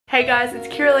Hey guys, it's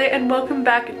Kiralee and welcome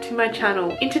back to my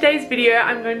channel. In today's video,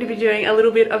 I'm going to be doing a little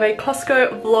bit of a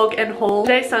Costco vlog and haul.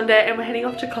 Today's Sunday and we're heading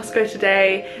off to Costco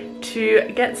today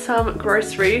to get some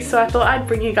groceries. So I thought I'd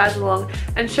bring you guys along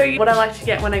and show you what I like to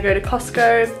get when I go to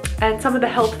Costco and some of the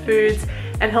health foods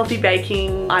and healthy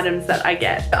baking items that I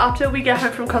get. After we get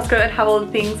home from Costco and have all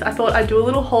the things, I thought I'd do a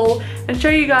little haul and show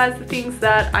you guys the things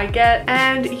that I get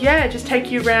and yeah, just take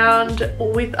you around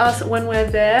with us when we're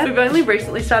there. We've only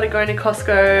recently started going to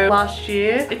Costco last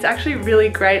year. It's actually really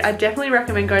great. I definitely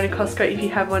recommend going to Costco if you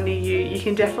have one near you. You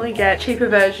can definitely get cheaper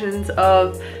versions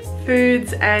of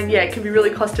foods and yeah, it can be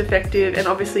really cost effective, and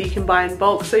obviously you can buy in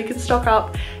bulk so you can stock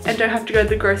up and don't have to go to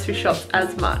the grocery shops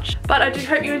as much. But I do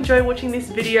hope you enjoy watching this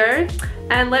video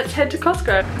and let's head to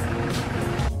Costco.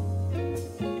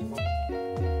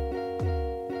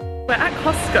 We're at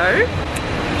Costco,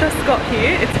 just got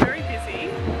here, it's very busy.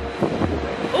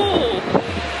 Oh,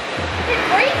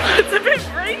 it's a bit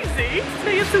breezy. Let's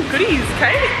get some goodies,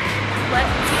 Kate.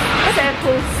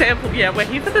 Let's sample, yeah, we're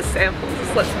here for the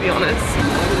samples, let's be honest.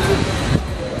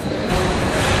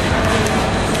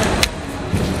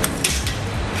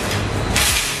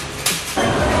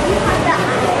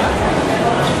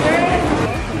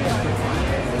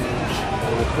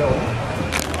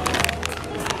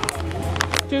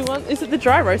 Do we want, is it the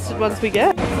dry roasted ones we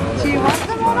get? Do you want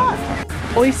them or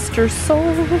not? Oyster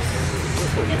sauce.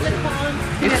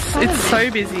 It's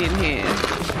so busy in here.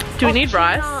 Do we need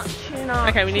rice? Tuna.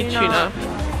 Okay, we need tuna.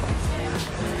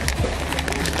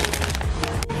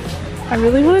 I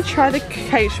really want to try the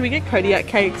cake. Should we get Kodiak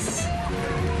cakes?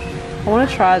 I want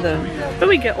to try them. Where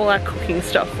we get all our cooking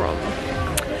stuff from.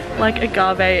 Like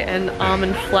agave and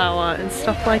almond flour and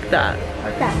stuff like that.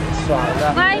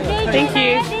 Thank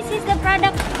you. This is the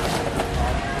product.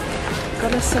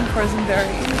 Got us some frozen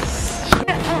berries.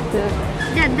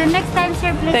 The next time,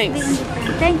 sir, please. Thanks.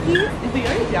 Thank you. Is the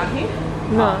yogurt down here?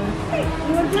 No.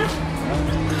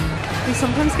 We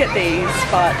sometimes get these,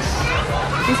 but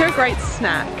these are a great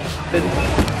snack. But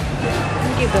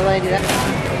Give the lady that.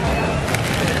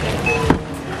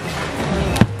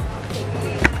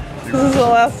 this is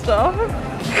all our stuff.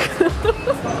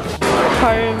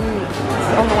 Home,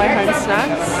 on the way home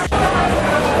snacks.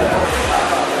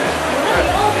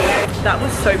 That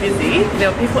was so busy.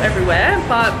 There were people everywhere,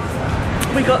 but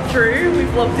we got through, we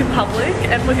vlogged in public,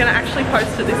 and we're gonna actually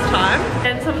post it this time.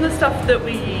 And some of the stuff that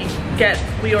we get,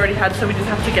 we already had, so we didn't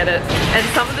have to get it. And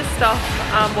some of the stuff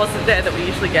wasn't there that we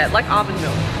usually get, like almond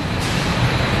milk.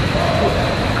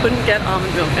 Couldn't get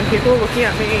almond milk, and people were looking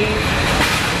at me.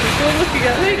 People were looking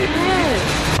at me.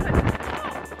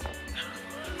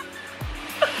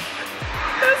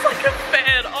 There's like a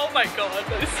fan, oh my god,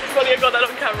 that is so funny, I got that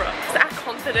on camera. Act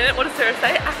confident, what does Sarah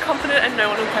say? Act confident and no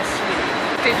one will question you.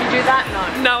 Did you do that?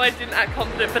 No. No, I didn't act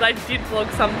confident, but I did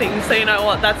vlog something, so you know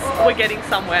what, we're getting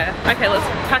somewhere. Okay, let's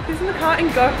pack this in the car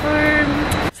and go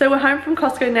home. So we're home from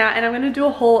Costco now, and I'm gonna do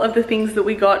a haul of the things that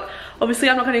we got. Obviously,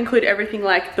 I'm not gonna include everything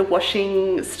like the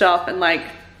washing stuff and like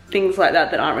things like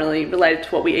that aren't really related to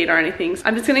what we eat or anything. So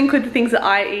I'm just gonna include the things that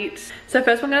I eat. So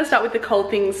first we're gonna start with the cold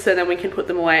things so then we can put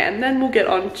them away, and then we'll get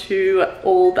on to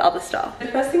all the other stuff. The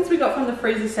first things we got from the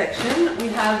freezer section, we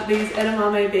have these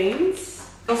edamame beans.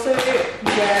 Also get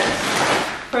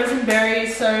frozen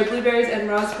berries, so blueberries and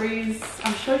raspberries.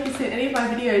 I'm sure if you've seen any of my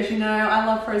videos, you know I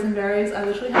love frozen berries. I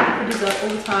literally have them for dessert all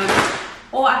the time,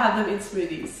 or I have them in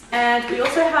smoothies. And we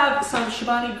also have some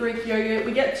Chobani Greek yogurt.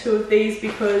 We get 2 of these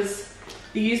because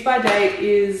the use by date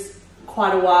is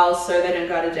quite a while, so they don't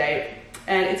go out of date.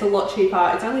 And it's a lot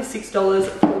cheaper. It's only $6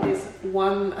 for this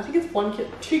one, I think it's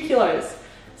 2 kilos.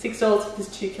 $6 for this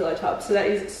 2 kilo tub, so that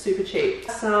is super cheap.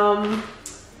 Some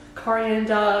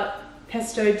coriander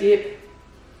pesto dip.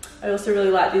 I also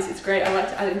really like this, it's great. I like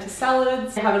to add it into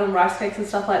salads, have it on rice cakes and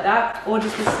stuff like that, or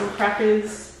just with some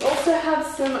crackers. We also have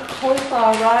some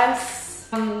cauliflower rice.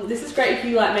 This is great if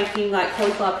you like making like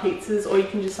cauliflower pizzas, or you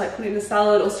can just like put it in a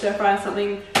salad or stir fry or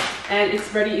something, and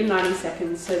it's ready in 90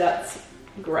 seconds, so that's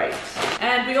great.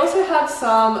 And we also have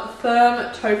some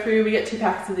firm tofu. We get 2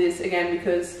 packets of this again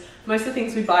because most of the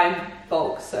things we buy in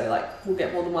bulk, so like we'll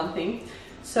get more than one thing.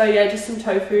 So yeah, just some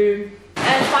tofu.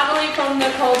 And finally, from the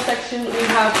cold section, we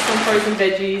have some frozen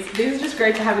veggies. These are just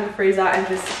great to have in the freezer and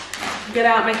just get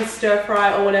out, make a stir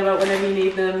fry or whatever whenever you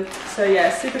need them. So yeah,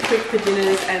 super quick for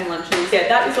dinners and lunches. Yeah,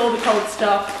 that is all the cold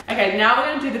stuff. Okay, now we're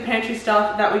gonna do the pantry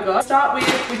stuff that we got. To start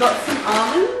with, we got some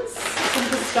almonds, some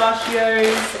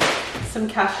pistachios, some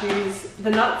cashews.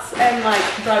 The nuts and like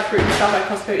dried fruit and stuff at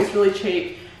Costco is really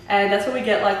cheap. And that's where we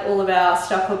get like all of our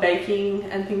stuff for baking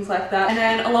and things like that. And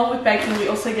then along with baking, we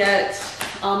also get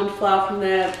almond flour from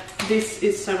there. This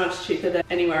is so much cheaper than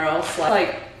anywhere else.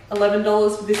 Like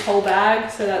 $11 for this whole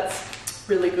bag, so that's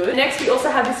really good. Next, we also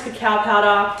have this cacao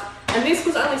powder, and this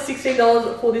was only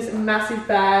 $16 for this massive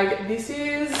bag. This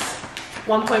is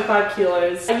 1.5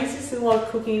 kilos. I use this in a lot of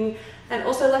cooking, and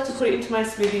also I like to put it into my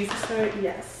smoothies, so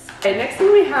yes. Okay, next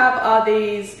thing we have are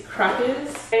these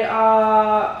crackers. They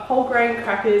are whole grain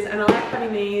crackers, and I like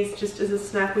having these just as a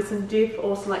snack with some dip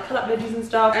or some like cut up veggies and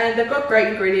stuff. And they've got great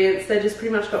ingredients. They just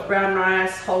pretty much got brown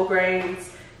rice, whole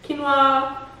grains,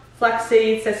 quinoa, flax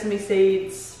seeds, sesame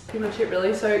seeds, pretty much it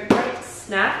really. So great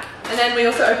snack. And then we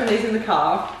also open these in the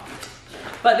car.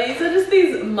 But these are just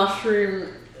these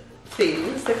mushroom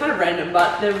things. They're kind of random,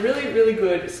 but they're really, really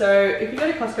good. So if you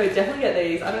go to Costco, definitely get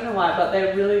these. I don't know why, but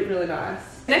they're really, really nice.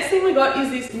 Next thing we got is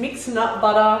this mixed nut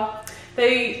butter.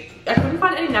 I couldn't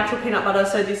find any natural peanut butter,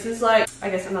 so this is like, I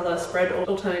guess, another spread or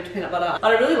alternative to peanut butter.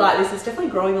 But I really like this. It's definitely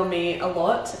growing on me a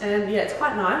lot, and yeah, it's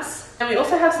quite nice. And we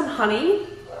also have some honey,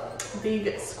 big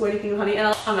squirty thing of honey. And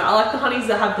I don't know, I like the honeys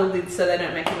that have the lids so they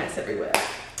don't make a mess everywhere.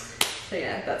 So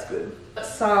yeah, that's good.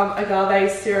 Some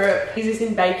agave syrup. Use this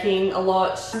in baking a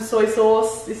lot. Some soy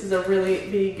sauce. This is a really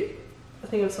big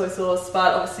thing of soy sauce,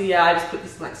 but obviously, yeah, I just put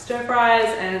this in like stir fries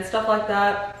and stuff like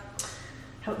that.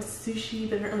 Help with sushi.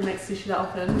 They don't really make sushi that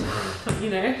often, you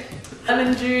know.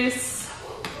 Lemon juice.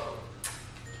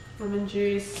 Lemon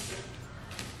juice.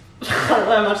 I don't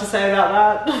know much to say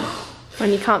about that.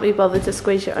 When you can't be bothered to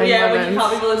squeeze your own lemons. Yeah, when you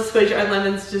can't be bothered to squeeze your own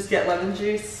lemons, just get lemon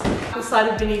juice. Apple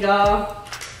cider vinegar.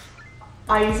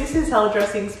 I use this in salad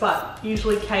dressings, but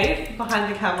usually Kate,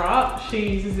 behind the camera, she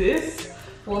uses this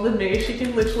more than me. She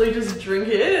can literally just drink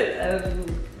it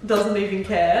and doesn't even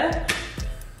care.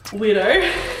 Weirdo.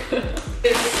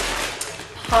 It's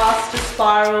pasta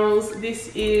spirals.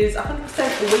 This is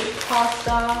 100% wheat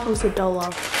pasta. It was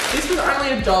 $1. This was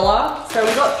only $1, so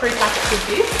we got 3 packets of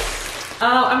this.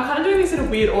 I'm kind of doing this in a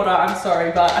weird order, I'm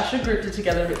sorry, but I should have grouped it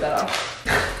together a bit better.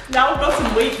 Now we've got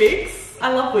some wheat bix.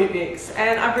 I love wheat bix,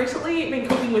 and I've recently been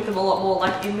cooking with them a lot more,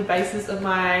 like in the bases of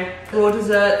my raw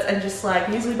desserts and just like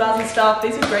muesli bars and stuff.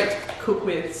 These are great to cook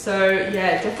with, so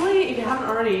yeah, definitely, if you haven't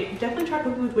already, definitely try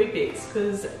cooking with wheat bix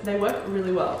because they work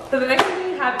really well. So the next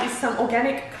thing we have is some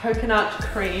organic coconut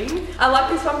cream. I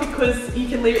like this one because you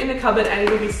can leave it in the cupboard and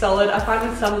it'll be solid. I find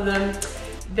with some of them,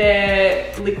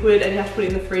 they're liquid and you have to put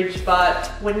it in the fridge, but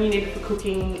when you need it for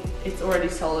cooking, it's already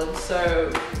solid, so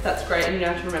that's great, and you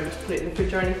don't have to remember to put it in the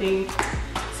fridge or anything.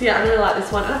 So yeah, I really like this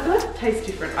one, and I feel like it tastes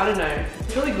different. I don't know,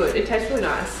 it's really good. It tastes really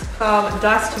nice.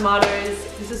 Diced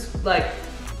tomatoes. This is like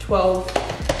 12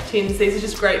 tins. These are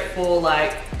just great for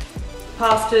like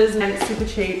pastas, and it's super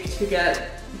cheap to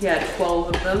get, yeah,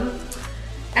 12 of them.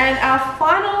 And our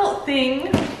final thing,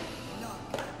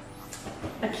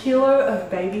 a kilo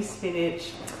of baby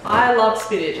spinach. I love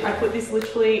spinach. I put this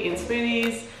literally in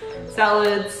smoothies,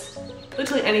 salads,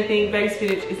 literally anything. Baby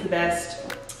spinach is the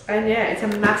best. And yeah, it's a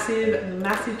massive,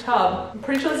 massive tub. I'm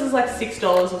pretty sure this is like $6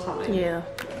 or something. Yeah.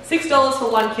 $6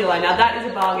 for 1 kilo. Now that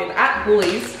is a bargain. At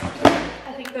Woolies,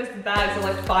 I think those bags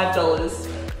are like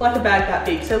 $5. Like a bag that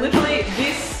big. So literally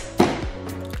this,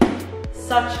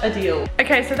 such a deal.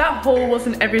 Okay, so that haul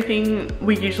wasn't everything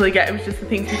we usually get. It was just the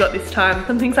things we got this time.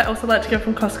 Some things I also like to get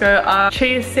from Costco are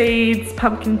chia seeds,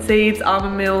 pumpkin seeds,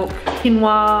 almond milk,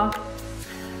 quinoa,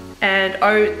 and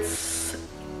oats.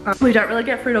 We don't really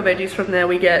get fruit or veggies from there.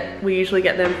 We usually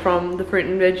get them from the fruit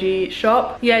and veggie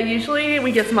shop. Yeah, usually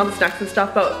we get some other snacks and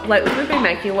stuff, but lately we've been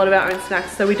making a lot of our own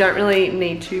snacks, so we don't really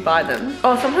need to buy them.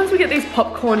 Oh, sometimes we get these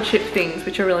popcorn chip things,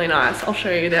 which are really nice. I'll show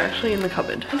you, they're actually in the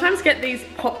cupboard. Sometimes get these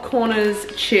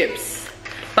Popcorners chips,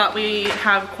 but we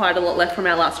have quite a lot left from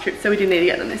our last trip, so we didn't need to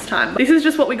get them this time. This is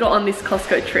just what we got on this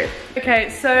Costco trip. Okay,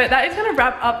 so that is gonna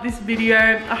wrap up this video.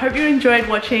 I hope you enjoyed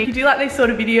watching. If you do like these sort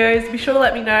of videos, be sure to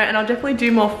let me know, and I'll definitely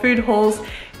do more food hauls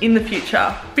in the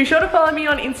future. Be sure to follow me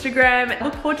on Instagram. I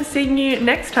look forward to seeing you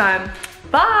next time.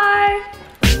 Bye!